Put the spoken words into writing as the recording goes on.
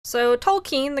So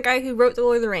Tolkien, the guy who wrote The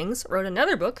Lord of the Rings, wrote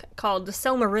another book called The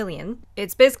Silmarillion.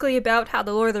 It's basically about how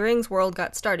the Lord of the Rings world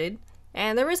got started,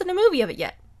 and there isn't a movie of it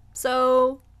yet.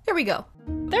 So, here we go.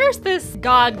 There's this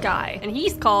god guy, and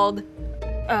he's called,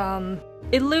 Iluvatar.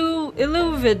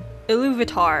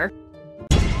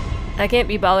 I can't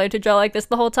be bothered to draw like this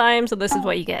the whole time, so this is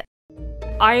what you get.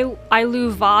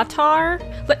 Iluvatar?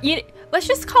 Let's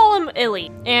just call him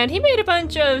Illy. And he made a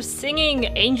bunch of singing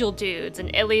angel dudes, and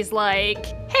Illy's like,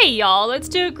 hey y'all, let's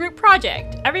do a group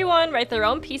project. Everyone write their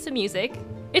own piece of music.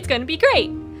 It's gonna be great.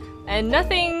 And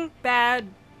nothing bad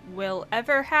will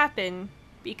ever happen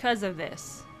because of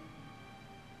this.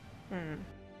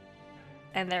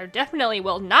 And there definitely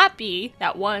will not be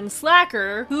that one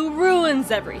slacker who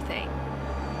ruins everything.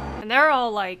 And they're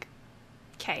all like,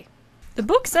 okay. The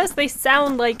book says they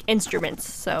sound like instruments,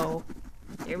 so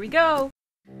here we go.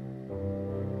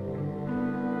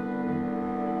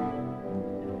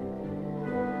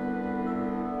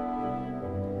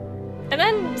 And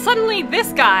then suddenly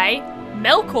this guy,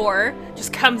 Melkor,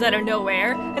 just comes out of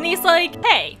nowhere, and he's like,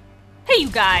 hey you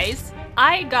guys,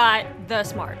 I got the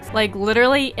smarts. Like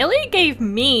literally, Illy gave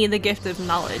me the gift of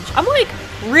knowledge. I'm like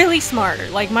really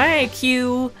smart. Like my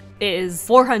IQ is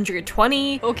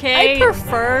 420, okay? I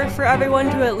prefer for everyone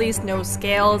to at least know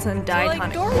scales and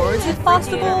diatonic chords if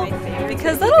possible,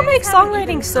 because that'll make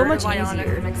songwriting so much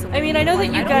easier. I mean, I know that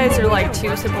you guys are like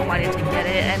too simple-minded to get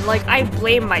it, and like I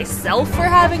blame myself for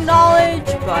having knowledge,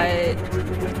 but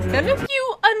none of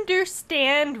you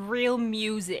understand real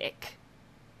music.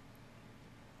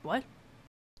 What?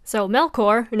 So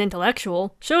Melkor, an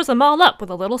intellectual, shows them all up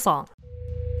with a little song.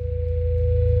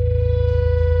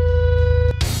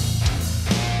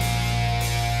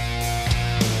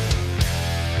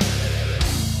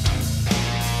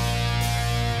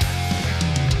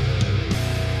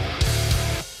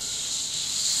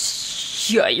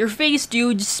 Shut your face,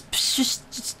 dude. Just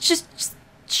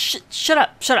shut up.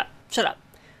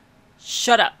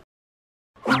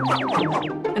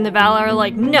 And the Valar are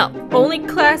like, no, only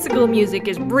classical music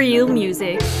is real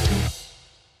music.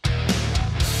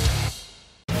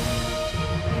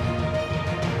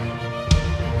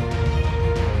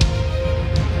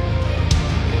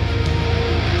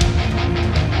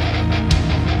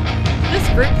 This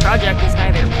group project is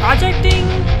neither projecting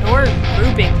nor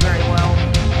grouping very well.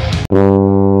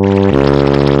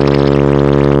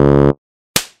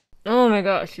 Oh my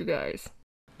gosh, you guys.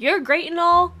 You're great and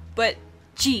all, but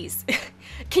geez,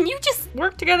 can you just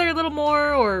work together a little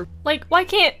more, or like why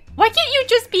can't you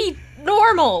just be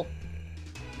normal?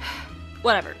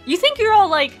 Whatever. You think you're all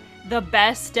like the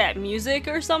best at music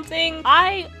or something?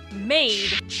 I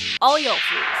made all y'all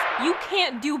fools. You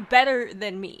can't do better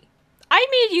than me. I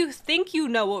made you think you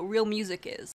know what real music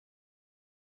is.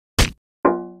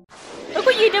 Look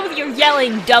what you did with your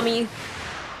yelling, dummy!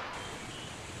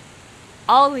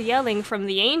 All the yelling from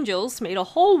the angels made a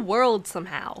whole world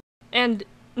somehow. And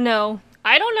no,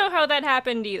 I don't know how that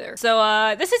happened either.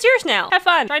 So this is yours now. Have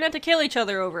fun. Try not to kill each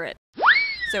other over it.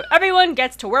 So everyone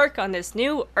gets to work on this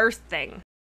new Earth thing.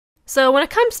 So when it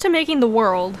comes to making the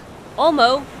world,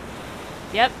 Olmo,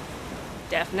 yep,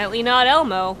 definitely not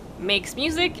Elmo, makes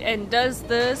music and does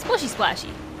the splashy splashy.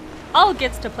 All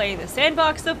gets to play in the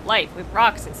sandbox of life with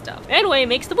rocks and stuff. Anyway,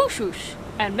 makes the whoosh whoosh.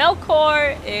 And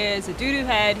Melkor is a doo-doo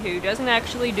head who doesn't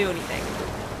actually do anything.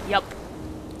 Yup.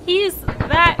 He's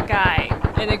that guy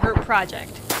in a group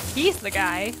project. He's the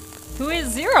guy who is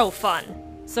zero fun.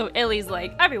 So Illy's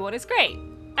like, everyone is great.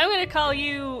 I'm gonna call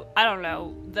you, I don't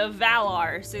know, the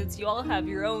Valar, since you all have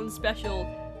your own special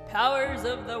powers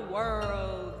of the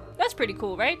world. That's pretty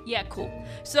cool, right? Yeah, cool.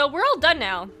 So we're all done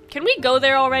now. Can we go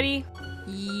there already?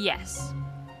 Yes.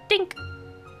 Dink.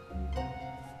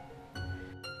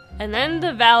 And then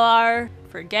the Valar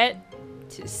forget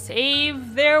to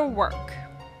save their work.